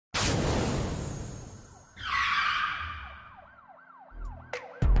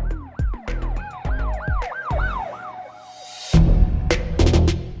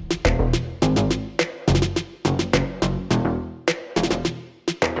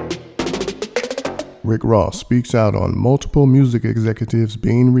Rick Ross speaks out on multiple music executives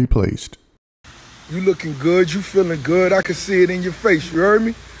being replaced. You looking good, you feeling good, I can see it in your face, you heard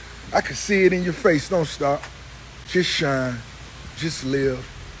me? I can see it in your face, don't stop. Just shine, just live,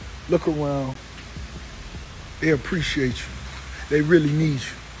 look around. They appreciate you, they really need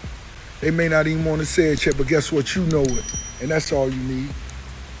you. They may not even want to say it yet, but guess what, you know it. And that's all you need.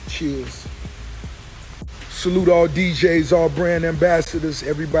 Cheers. Salute all DJs, all brand ambassadors,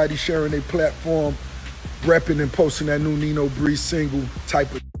 everybody sharing their platform, repping and posting that new Nino Breeze single,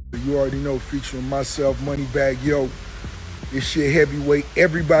 Type of you already know, featuring myself, Moneybagg Yo. This shit heavyweight.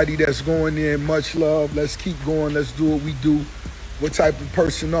 Everybody that's going in, much love. Let's keep going. Let's do what we do. What type of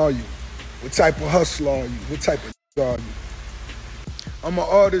person are you? What type of hustler are you? What type of are you? I'm an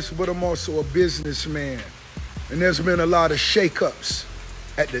artist, but I'm also a businessman. And there's been a lot of shakeups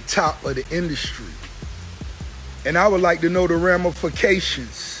at the top of the industry. And I would like to know the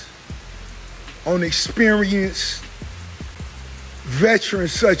ramifications on experienced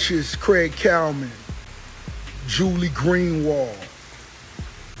veterans such as Craig Cowman, Julie Greenwald,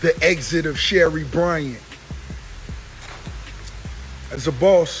 the exit of Sherry Bryant. As a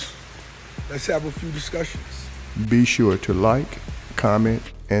boss, let's have a few discussions. Be sure to like, comment,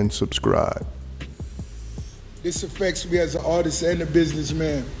 and subscribe. This affects me as an artist and a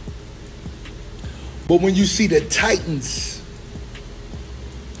businessman. But when you see the titans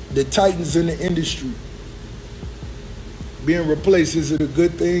in the industry being replaced, is it a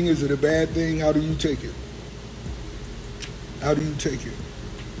good thing? Is it a bad thing? How do you take it? How do you take it?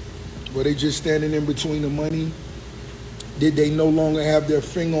 Were they just standing in between the money? Did they no longer have their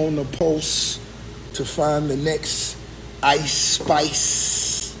finger on the pulse to find the next Ice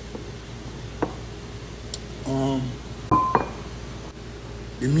Spice?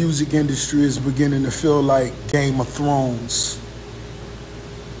 The music industry is beginning to feel like Game of Thrones.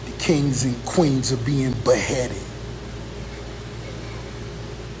 The kings and queens are being beheaded.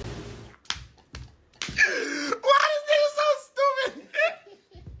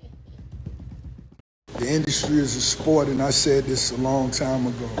 The industry is a sport, and I said this a long time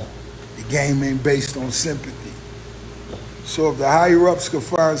ago. The game ain't based on sympathy. So if the higher-ups could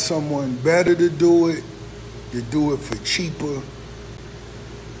find someone better to do it for cheaper,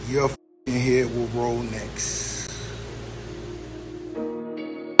 your f***ing head will roll next.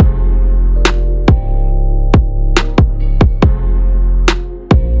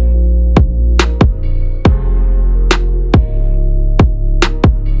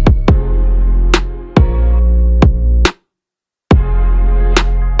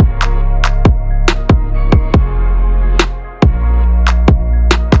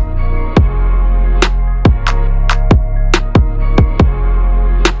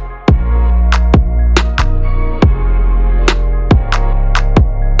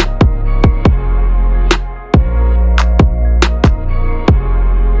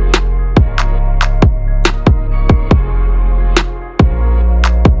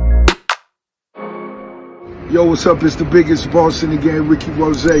 Yo, what's up? It's the biggest boss in the game, Ricky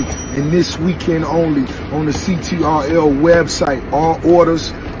Rose. And this weekend only on the CTRL website, all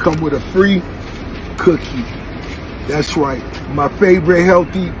orders come with a free cookie. That's right. My favorite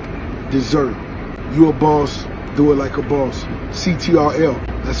healthy dessert. You a boss, do it like a boss.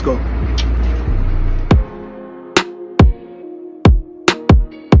 CTRL. Let's go.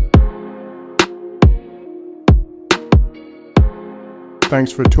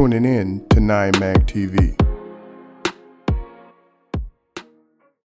 Thanks for tuning in to 9Mag TV.